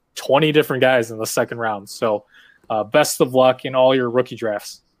for 20 different guys in the second round. So best of luck in all your rookie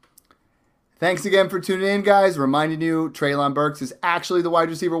drafts. Thanks again for tuning in, guys. Reminding you, Treylon Burks is actually the wide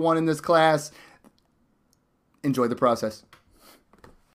receiver 1 in this class. Enjoy the process.